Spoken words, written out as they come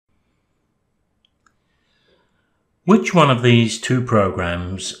Which one of these two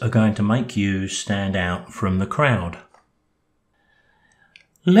programs are going to make you stand out from the crowd?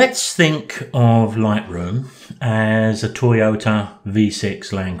 Let's think of Lightroom as a Toyota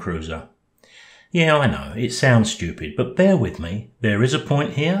V6 Land Cruiser. Yeah, I know, it sounds stupid, but bear with me. There is a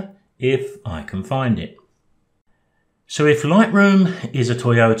point here if I can find it. So if Lightroom is a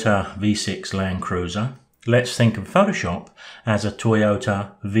Toyota V6 Land Cruiser, let's think of Photoshop as a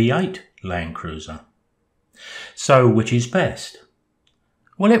Toyota V8 Land Cruiser. So which is best?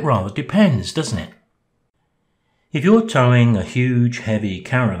 Well, it rather depends, doesn't it? If you're towing a huge heavy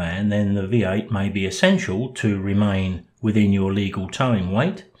caravan, then the V8 may be essential to remain within your legal towing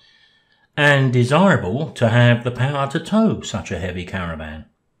weight and desirable to have the power to tow such a heavy caravan.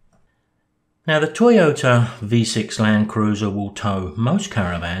 Now the Toyota V6 Land Cruiser will tow most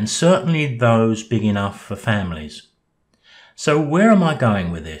caravans, certainly those big enough for families. So where am I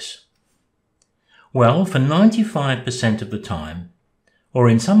going with this? Well, for 95% of the time, or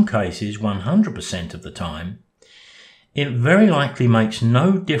in some cases 100% of the time, it very likely makes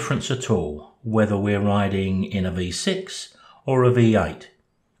no difference at all whether we're riding in a V6 or a V8,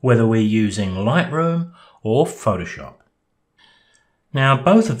 whether we're using Lightroom or Photoshop. Now,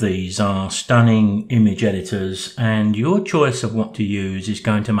 both of these are stunning image editors, and your choice of what to use is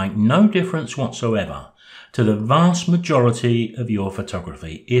going to make no difference whatsoever to the vast majority of your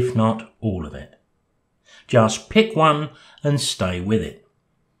photography, if not all of it. Just pick one and stay with it.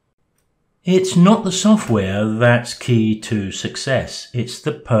 It's not the software that's key to success, it's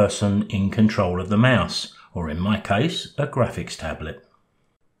the person in control of the mouse, or in my case, a graphics tablet.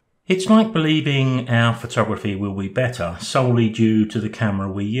 It's like believing our photography will be better solely due to the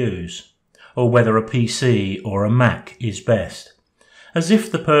camera we use, or whether a PC or a Mac is best, as if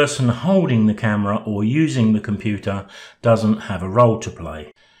the person holding the camera or using the computer doesn't have a role to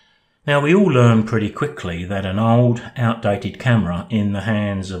play. Now, we all learn pretty quickly that an old, outdated camera in the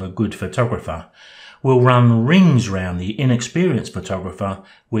hands of a good photographer will run rings round the inexperienced photographer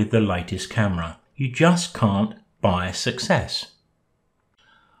with the latest camera. You just can't buy success.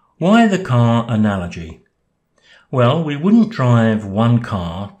 Why the car analogy? Well, we wouldn't drive one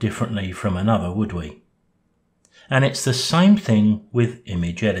car differently from another, would we? And it's the same thing with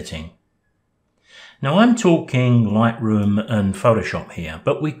image editing. Now, I'm talking Lightroom and Photoshop here,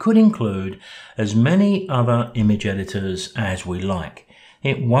 but we could include as many other image editors as we like.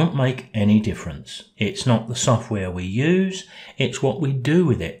 It won't make any difference. It's not the software we use, it's what we do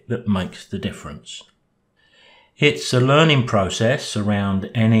with it that makes the difference. It's a learning process around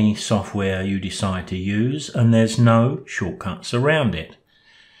any software you decide to use, and there's no shortcuts around it.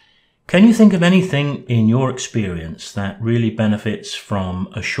 Can you think of anything in your experience that really benefits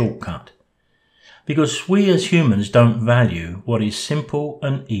from a shortcut? Because we as humans don't value what is simple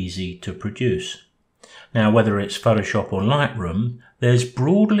and easy to produce. Now, whether it's Photoshop or Lightroom, there's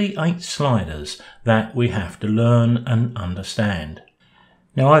broadly 8 sliders that we have to learn and understand.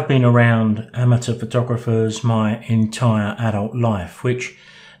 Now, I've been around amateur photographers my entire adult life, which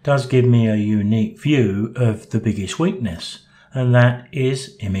does give me a unique view of the biggest weakness, and that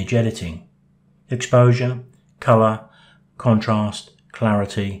is image editing. Exposure, colour, contrast,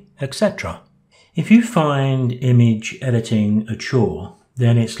 clarity, etc. If you find image editing a chore,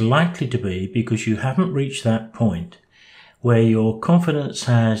 then it's likely to be because you haven't reached that point where your confidence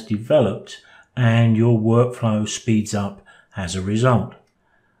has developed and your workflow speeds up as a result.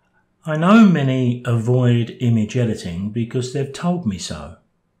 I know many avoid image editing because they've told me so.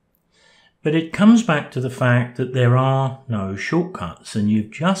 But it comes back to the fact that there are no shortcuts and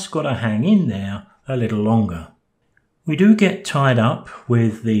you've just got to hang in there a little longer. We do get tied up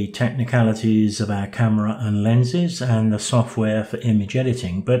with the technicalities of our camera and lenses and the software for image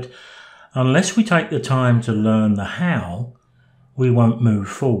editing, but unless we take the time to learn the how, we won't move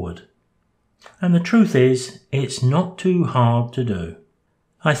forward. And the truth is, it's not too hard to do.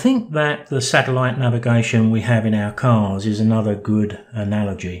 I think that the satellite navigation we have in our cars is another good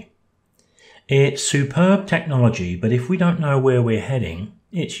analogy. It's superb technology, but if we don't know where we're heading,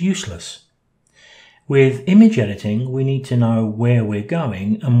 it's useless. With image editing, we need to know where we're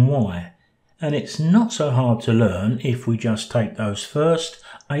going and why, and it's not so hard to learn if we just take those first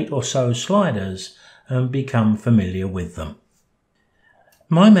 8 or so sliders and become familiar with them.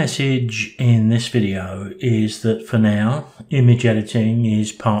 My message in this video is that for now, image editing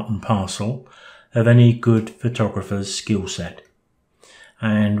is part and parcel of any good photographer's skill set.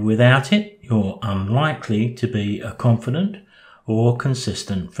 And without it, you're unlikely to be a confident or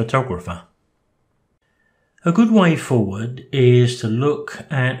consistent photographer. A good way forward is to look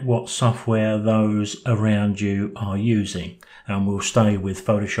at what software those around you are using, and we'll stay with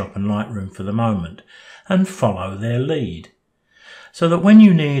Photoshop and Lightroom for the moment, and follow their lead, so that when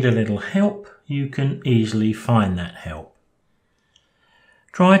you need a little help, you can easily find that help.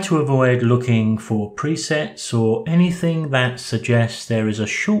 Try to avoid looking for presets or anything that suggests there is a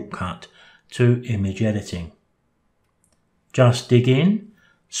shortcut to image editing. Just dig in,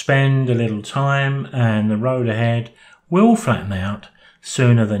 spend a little time, and the road ahead will flatten out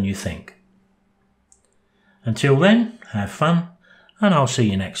sooner than you think. Until then, have fun, and I'll see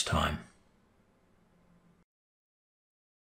you next time.